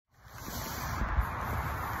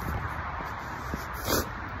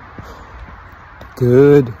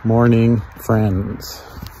Good morning, friends.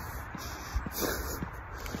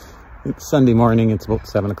 It's Sunday morning. It's about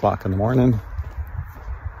 7 o'clock in the morning.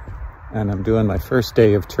 And I'm doing my first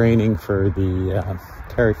day of training for the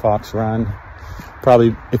Terry Fox run.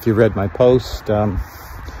 Probably, if you read my post,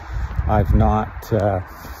 I've not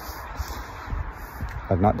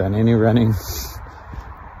done any running.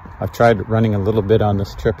 I've tried running a little bit on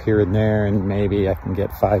this trip here and there, and maybe I can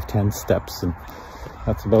get 5-10 steps, and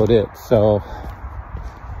that's about it. So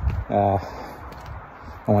I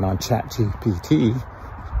went on ChatGPT,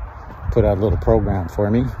 put out a little program for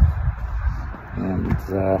me, and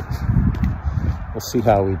we'll see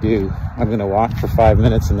how we do. I'm going to walk for 5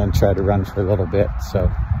 minutes and then try to run for a little bit. So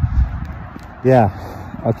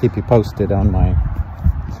yeah, I'll keep you posted on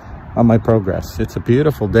my progress. It's a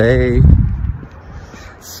beautiful day.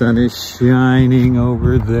 Sun is shining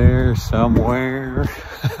over there somewhere.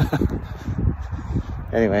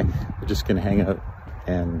 Anyway, we're just gonna hang out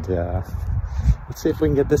and let's see if we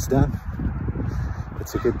can get this done.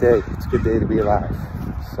 It's a good day. It's a good day to be alive.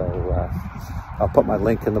 So I'll put my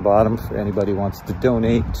link in the bottom for anybody who wants to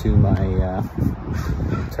donate to my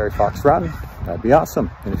Terry Fox run. That'd be awesome.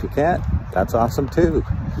 And if you can't, that's awesome too.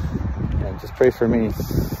 And just pray for me,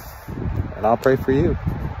 and I'll pray for you.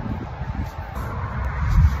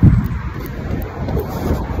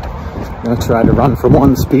 I'm gonna try to run from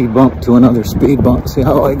one speed bump to another speed bump, see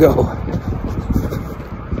how I go.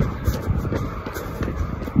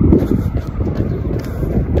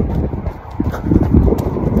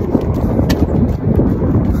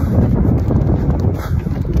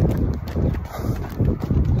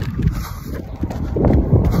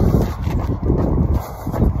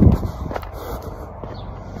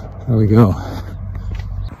 There we go.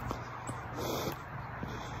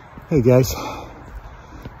 Hey guys.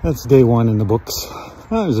 That's day one in the books.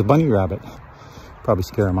 Oh, there's a bunny rabbit. Probably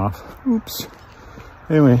scare him off. Oops.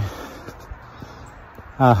 Anyway,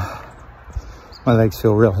 my legs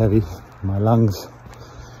feel real heavy. My lungs,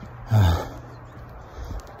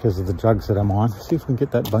 because of the drugs that I'm on. See if we can get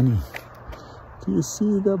that bunny. Do you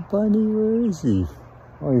see the bunny? Where is he?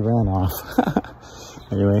 Oh, he ran off.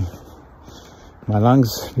 Anyway, my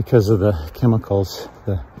lungs, because of the chemicals,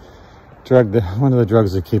 the drug, one of the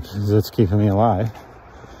drugs that's keeping me alive,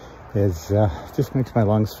 is just makes my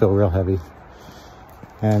lungs feel real heavy.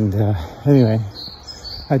 And anyway,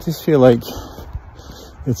 I just feel like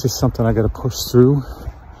it's just something I got to push through.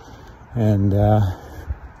 And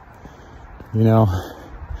you know,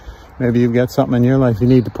 maybe you've got something in your life you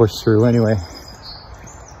need to push through. Anyway,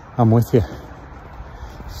 I'm with you.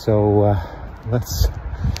 So let's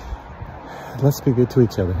be good to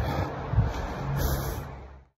each other.